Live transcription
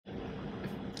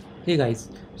Hey guys,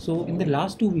 so in the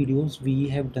last two videos we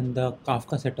have done the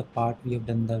Kafka setup part, we have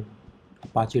done the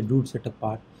Apache Druid setup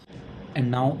part,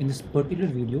 and now in this particular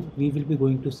video we will be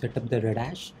going to set up the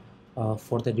Redash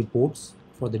for the reports,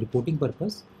 for the reporting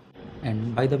purpose.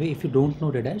 And by the way, if you don't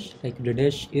know Redash, like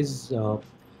Redash is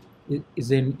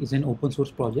an open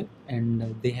source project,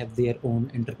 and they have their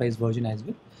own enterprise version as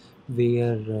well,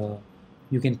 where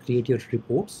you can create your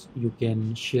reports, you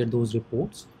can share those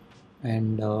reports,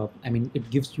 and I mean it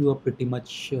gives you a pretty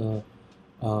much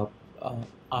uh,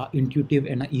 intuitive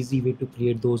and a easy way to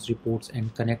create those reports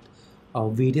and connect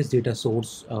various data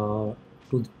source to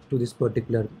this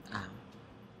particular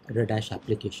Redash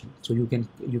application. So you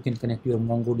can connect your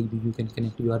MongoDB, you can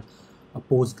connect your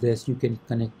Postgres, you can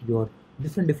connect your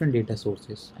different data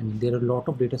sources. I mean there are a lot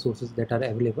of data sources that are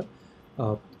available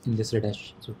in this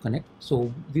Redash. So connect.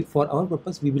 So for our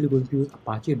purpose, we will going to use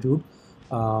Apache Druid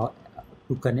uh,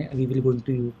 to connect. We will going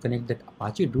to connect that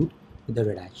Apache Druid with the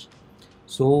Redash.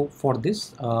 So for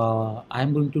this, I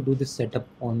am going to do this setup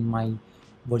on my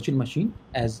virtual machine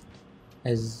as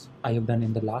I have done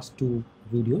in the last two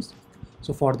videos.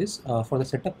 So for this, for the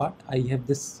setup part, I have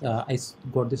this.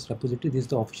 Got this repository. This is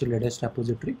the official Redash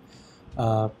repository,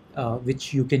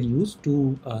 which you can use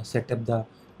to set up the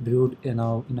Druid in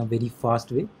a very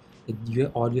fast way.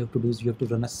 All you have to do is you have to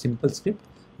run a simple script,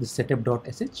 the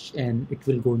setup.sh, and it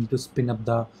will going to spin up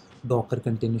the Docker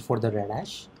container for the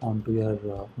Redash onto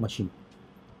your machine.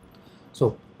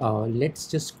 So let's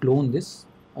just clone this.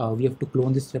 We have to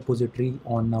clone this repository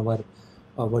on our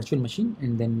virtual machine,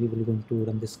 and then we will going to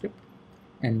run the script,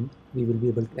 and we will be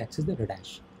able to access the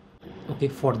Redash. Okay,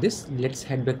 for this, let's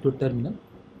head back to terminal.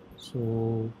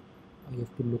 So I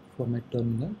have to look for my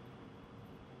terminal.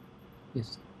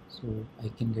 Yes, so I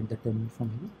can get the terminal from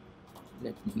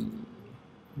here. Let me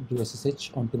do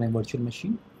SSH onto my virtual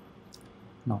machine.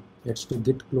 Now let's do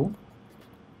git clone.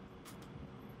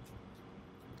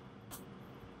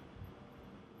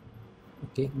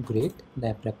 Okay, great.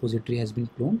 The repository has been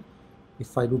cloned.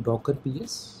 If I do docker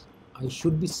ps, I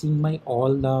should be seeing my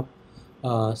all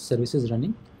the services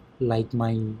running, like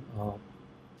my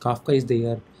Kafka is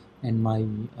there, and my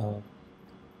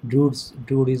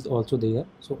Druid is also there.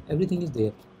 So everything is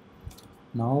there.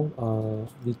 Now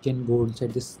we can go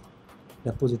inside this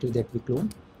repository that we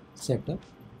cloned, setup,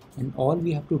 and all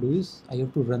we have to do is I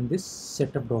have to run this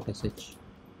setup.sh.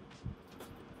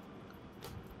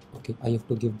 Okay, I have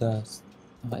to give the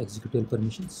executable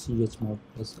permission chmod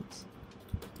 +x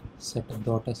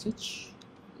setup.sh.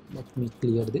 Let me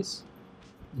clear this,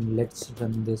 and let's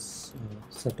run this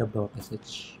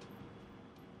setup.sh.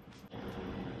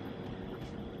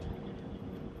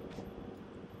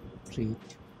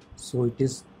 Great. So it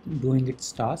is doing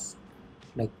its task,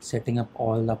 like setting up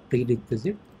all the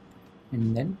prerequisite,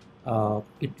 and then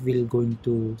it will going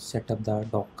to set up the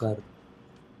Docker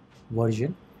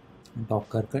version,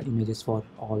 Docker images for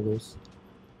all those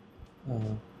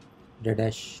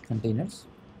Redash containers.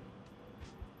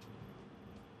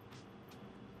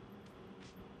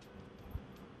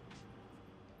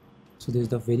 So this is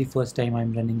the very first time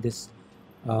I'm running this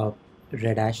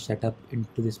Redash setup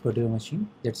into this particular machine.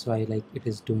 That's why like it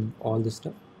is doing all this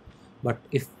stuff. But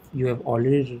if you have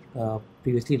already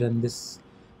previously run this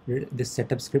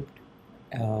setup script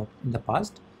in the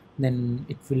past, then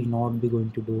it will not be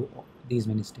going to do these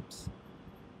many steps.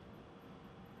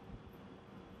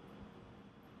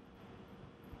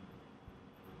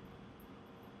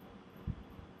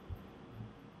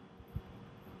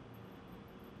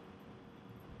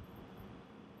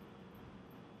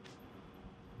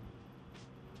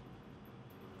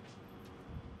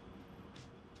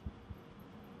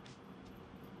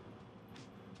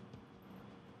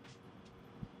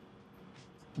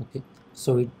 Okay,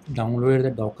 so it downloaded the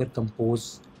docker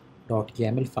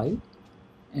compose.yaml file,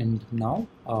 and now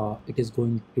it is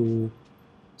going to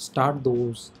start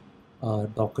those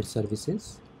docker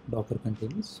services, docker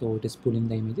containers. So it is pulling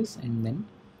the images, and then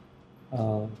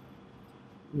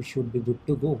we should be good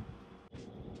to go.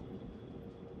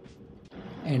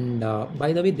 And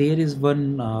by the way, there is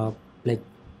one like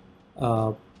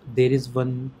uh, there is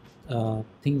one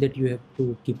thing that you have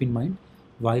to keep in mind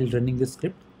while running the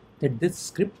script, that this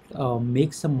script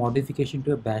makes some modification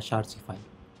to a bash rc file,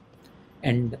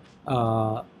 and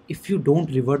if you don't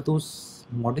revert those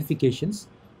modifications,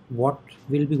 what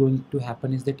will be going to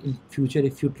happen is that in future,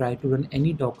 if you try to run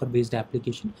any docker based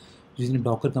application using a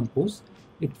docker compose,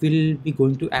 it will be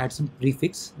going to add some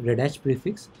prefix, Redash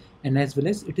prefix, and as well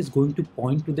as it is going to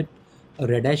point to that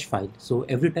Redash file. So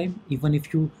every time, even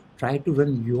if you try to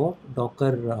run your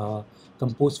docker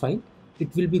compose file,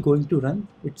 it will be going to run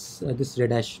its this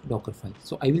Redash docker file.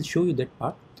 So I will show you that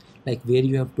part, like where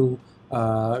you have to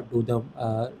do the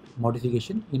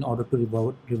modification in order to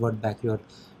revert back your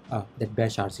that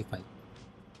bash RC file.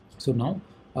 So now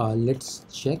let's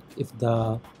check if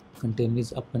the container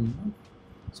is up and running.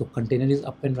 So container is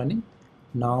up and running.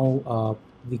 Now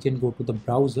we can go to the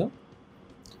browser,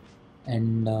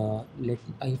 and I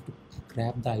have to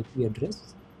grab the IP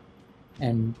address,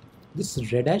 and this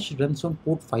Redash runs on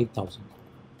port 5000.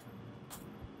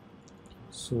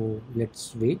 So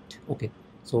let's wait. Okay,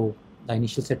 so the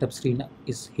initial setup screen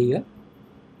is here.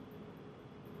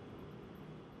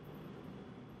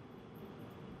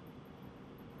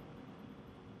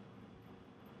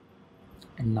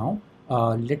 And now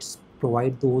let's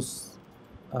provide those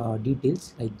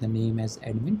details, like the name as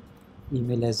admin,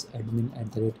 email as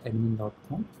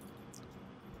admin@admin.com,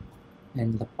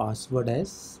 and the password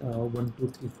as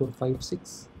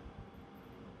 123456.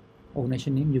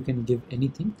 Organization name you can give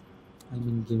anything. I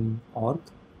mean giving org.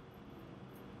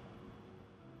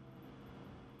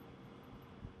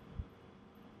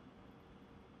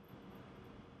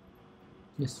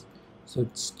 Yes, so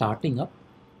it's starting up.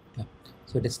 Yeah,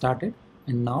 so it is started,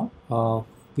 and now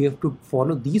we have to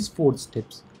follow these 4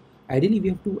 steps. Ideally we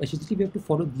have to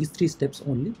follow these 3 steps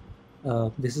only.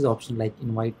 This is option like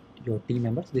invite your team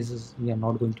members. This is we are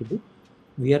not going to do.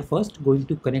 We are first going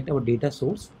to connect our data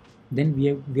source, then we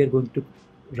are going to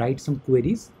write some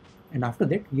queries, and after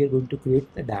that we are going to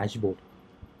create the dashboard.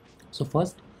 So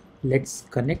first let's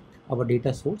connect our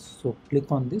data source. So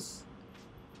click on this,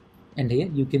 and here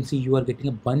you can see you are getting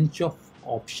a bunch of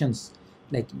options,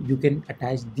 like you can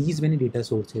attach these many data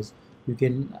sources. You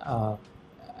can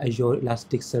Azure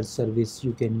Elasticsearch service,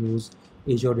 you can use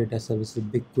Azure data services,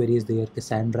 BigQuery is there,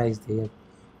 Cassandra is there,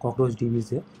 CockroachDB is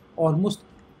there. Almost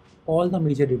all the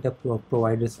major data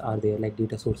providers are there, like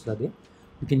data sources are there.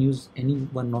 You can use any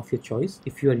one of your choice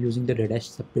if you are using the Redash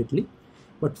separately,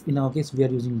 but in our case we are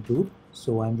using Druid,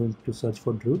 so I'm going to search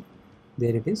for Druid.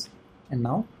 There it is. And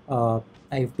now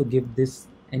I have to give this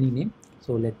any name,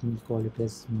 so let me call it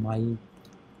as my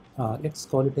let's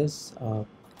call it as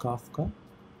Kafka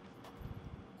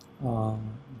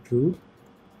Druid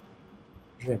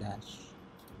Redash,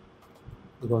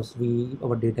 because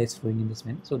our data is flowing in this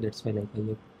manner, so that's why like I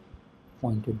have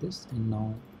pointed this. And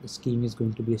now the scheme is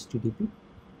going to be HTTP.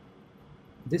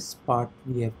 This part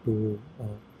we have to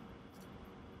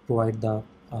provide the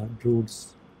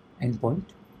Druid's endpoint,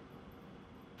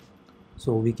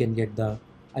 so we can get the,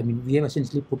 I mean we have to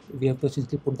essentially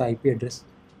put the IP address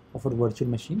of our virtual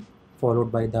machine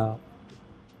followed by the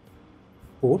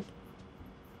port,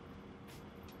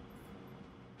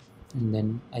 and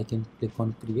then I can click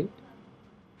on create.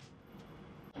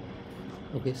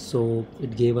 Okay, so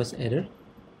it gave us error.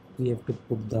 We have to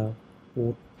put the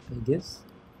port, I guess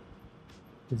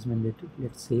is mandated.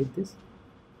 Let's save this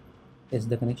as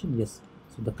the connection. Yes,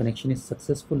 so the connection is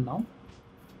successful now.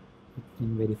 We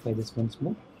can verify this once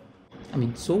more. I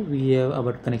mean, so we have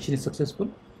our connection is successful.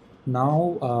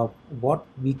 Now what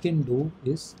we can do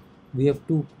is we have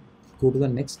to go to the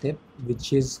next step,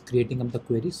 which is creating up the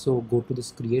queries. So go to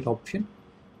this create option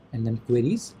and then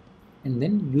queries, and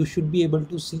then you should be able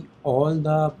to see all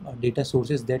the data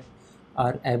sources that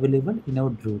are available in our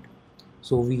Druid.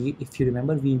 So if you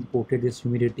remember, we imported this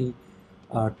humidity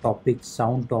topic,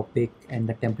 sound topic, and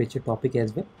the temperature topic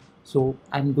as well. So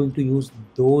I'm going to use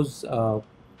those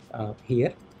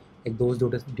here, like those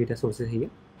data sources here.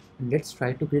 And let's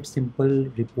try to create simple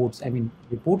reports. I mean,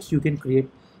 reports you can create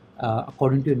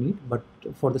according to your need, but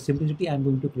for the simplicity I'm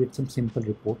going to create some simple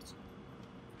reports.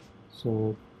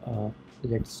 So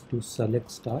let's do select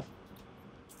star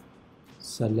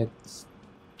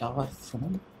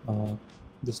from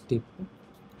this table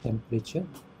temperature.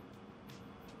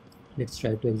 Let's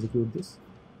try to execute this.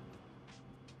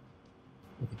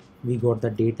 Okay, we got the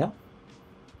data,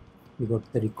 we got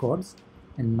the records,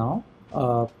 and now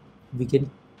we can,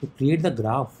 to create the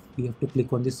graph, we have to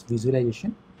click on this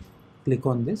visualization, click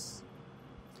on this,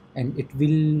 and it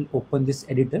will open this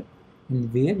editor, in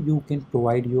where you can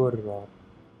provide your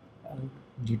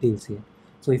details here.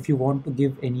 So if you want to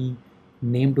give any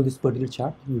name to this particular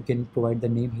chart, you can provide the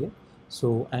name here.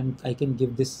 So I can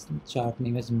give this chart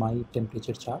name as my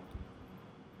temperature chart,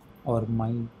 or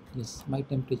my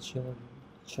temperature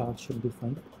chart should be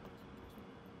fine.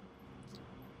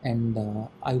 And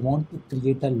I want to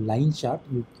create a line chart.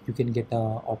 You can get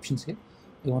options here.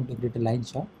 I want to create a line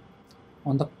chart.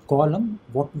 On the column,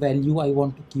 what value I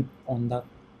want to keep on the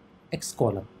x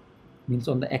column, means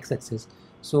on the x-axis.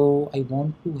 So I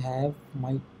want to have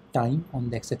my time on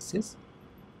the x-axis,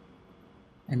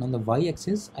 and on the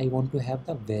y-axis I want to have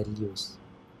the values.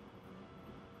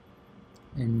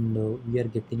 And we are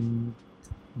getting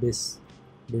this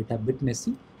data a bit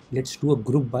messy. let's do a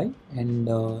group by, and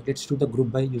let's do the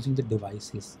group by using the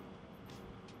devices.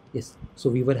 Yes, so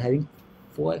we were having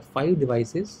 5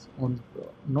 devices on,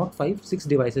 not 5, 6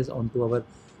 devices onto our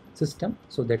system.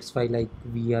 So that's why like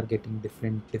we are getting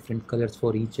different colors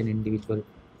for each and individual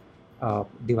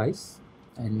device.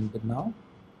 And now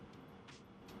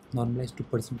normalize to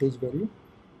percentage value.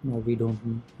 No, we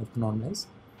don't have to normalize.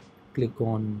 Click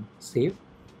on save.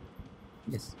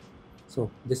 Yes, so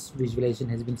this visualization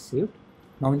has been saved.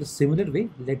 Now in the similar way,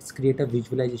 let's create a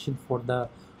visualization for the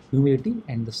humidity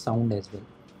and the sound as well.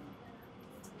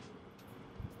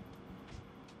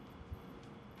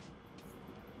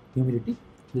 Humidity,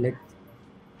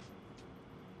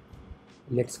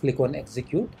 let's click on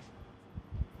execute.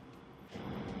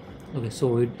 Okay,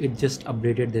 so it just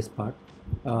updated this part.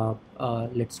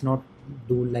 Let's not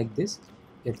do like this.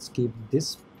 Let's keep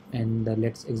this, and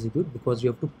let's execute, because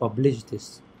you have to publish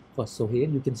this first. So here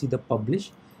you can see the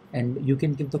publish, and you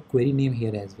can give the query name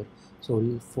here as well.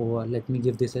 So for, let me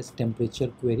give this as temperature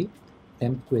query,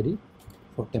 temp query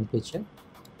for temperature,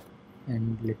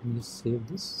 and let me just save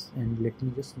this, and let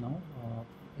me just now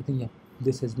I think, yeah,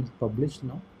 this has been published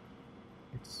now.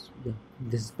 Yeah,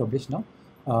 this is published now.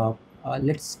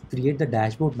 Let's create the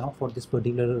dashboard now for this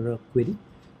particular query.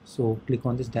 So click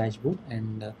on this dashboard,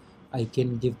 and I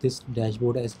can give this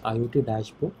dashboard as IoT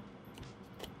dashboard,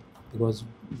 because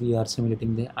we are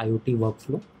simulating the IoT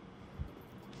workflow.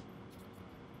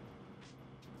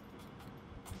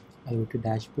 IoT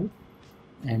dashboard,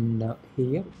 and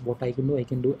here what I can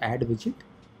do add widget.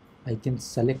 I can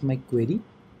select my query,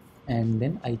 and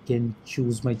then I can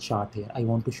choose my chart here. I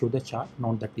want to show the chart,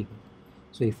 not the table.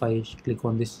 So if I click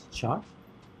on this chart,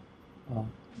 uh,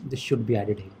 this should be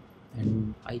added here,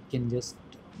 and I can just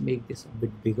make this a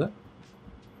bit bigger.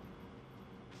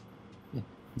 Yeah,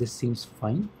 this seems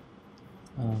fine.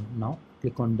 Now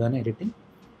click on done editing.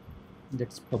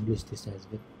 Let's publish this as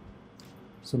well.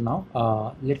 So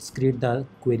now let's create the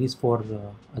queries for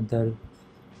other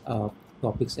uh,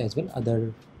 topics as well,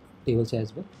 other tables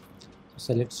as well.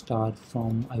 So select star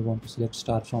from, I want to select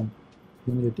star from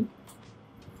humidity.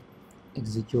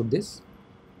 Execute this.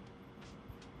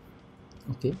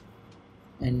 Okay,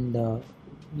 and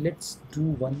let's do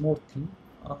one more thing.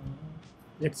 uh,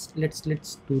 let's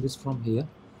do this from here.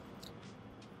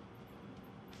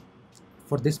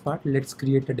 For this part, let's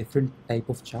create a different type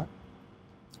of chart.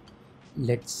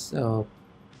 Let's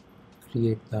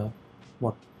create the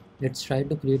what let's try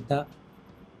to create the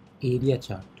area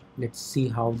chart. Let's see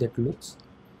how that looks.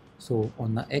 So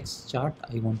on the X chart,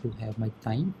 I want to have my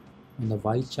time. On the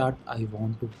Y chart, I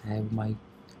want to have my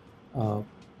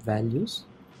values.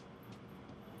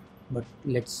 But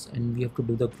and we have to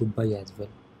do the group by as well.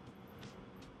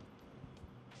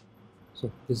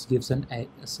 So this gives an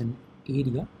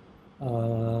area.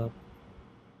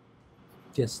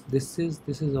 Yes, this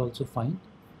is also fine.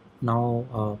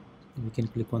 Now we can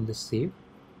click on the save,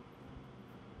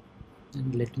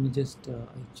 and let me just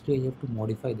actually I have to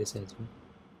modify this as well.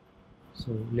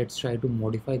 So let's try to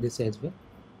modify this as well.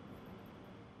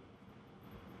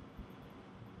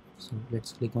 So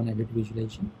let's click on edit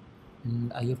visualization,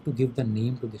 and I have to give the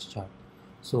name to this chart.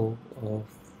 So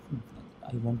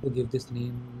I want to give this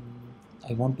name,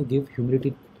 I want to give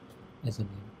humidity as a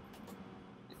name.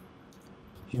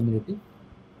 Humidity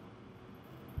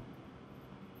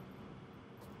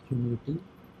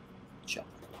chart.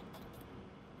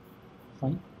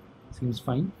 Fine, seems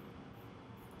fine.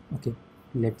 Okay,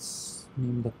 let's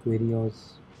name the query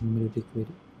as humidity query.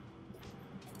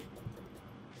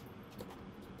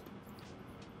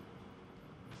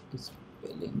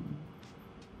 Spelling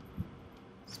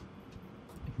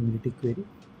humidity query.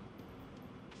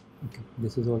 Okay,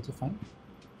 this is also fine.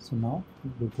 So now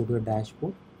we go to the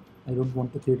dashboard. I don't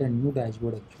want to create a new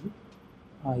dashboard actually.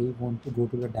 I want to go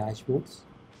to the dashboards,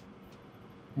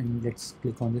 and let's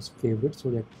click on this favorite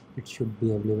so that it should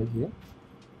be available here.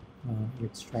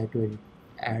 Let's try to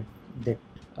add that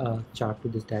chart to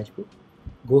this dashboard.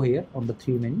 Go here on the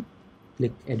 3 menu,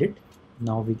 click edit.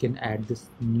 Now we can add this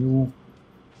new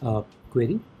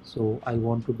query. So I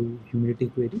want to do humidity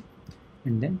query,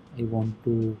 and then I want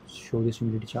to show this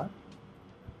humidity chart.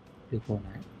 Click on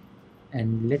add,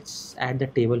 and let's add the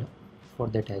table for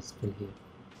that as well here.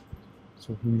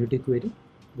 So humidity query,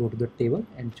 go to the table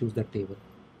and choose the table.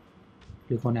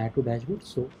 Click on add to dashboard,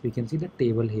 so we can see the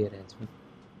table here as well.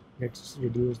 Let's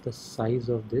reduce the size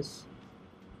of this,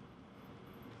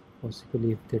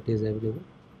 possibly if that is available.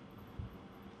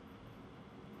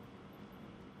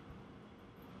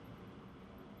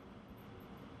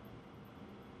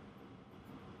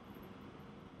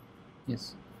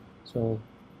 Yes, so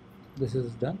this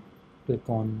is done. Click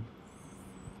on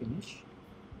finish.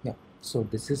 Yeah, So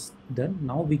this is done.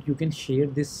 Now you can share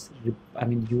this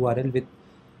URL with,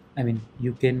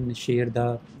 you can share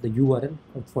the URL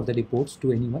for the reports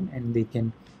to anyone, and they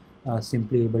can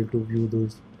simply able to view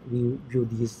view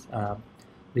these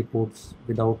reports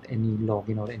without any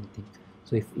login or anything.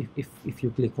 So if you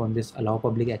click on this allow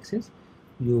public access,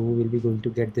 you will be going to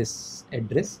get this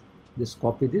address. Just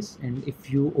copy this, and if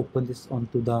you open this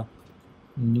onto the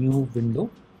new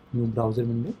browser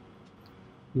window,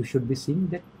 you should be seeing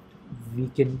that we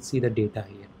can see the data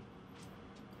here.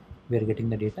 We are getting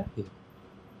the data here.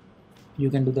 You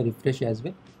can do the refresh as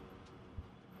well.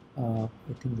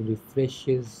 I think the refresh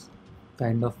is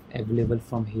kind of available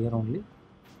from here only.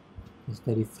 Yes,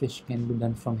 the refresh can be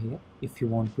done from here. If you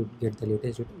want to get the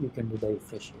latest data, you can do the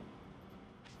refresh here.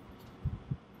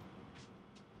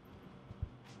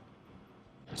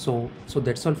 So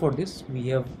that's all for this. We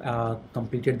have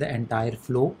completed the entire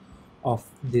flow of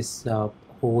this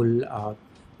whole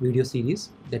video series.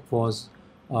 That was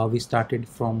we started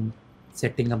from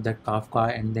setting up that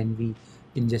Kafka, and then we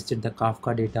ingested the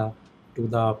Kafka data to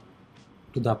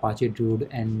the Apache Druid,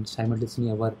 and simultaneously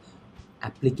our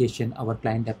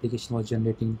client application was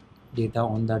generating data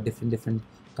on the different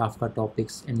Kafka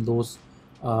topics, and those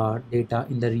data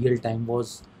in the real time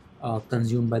was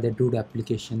consumed by the Druid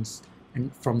applications. And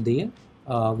from there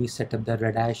we set up the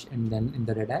Redash, and then in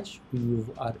the Redash we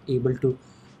are able to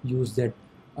use that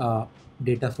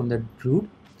data from the Druid,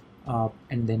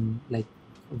 and then like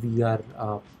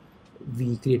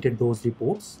we created those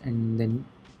reports, and then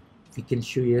we can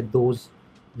share those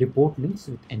report links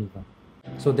with anyone.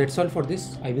 So that's all for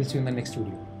this. I will see you in the next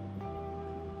video.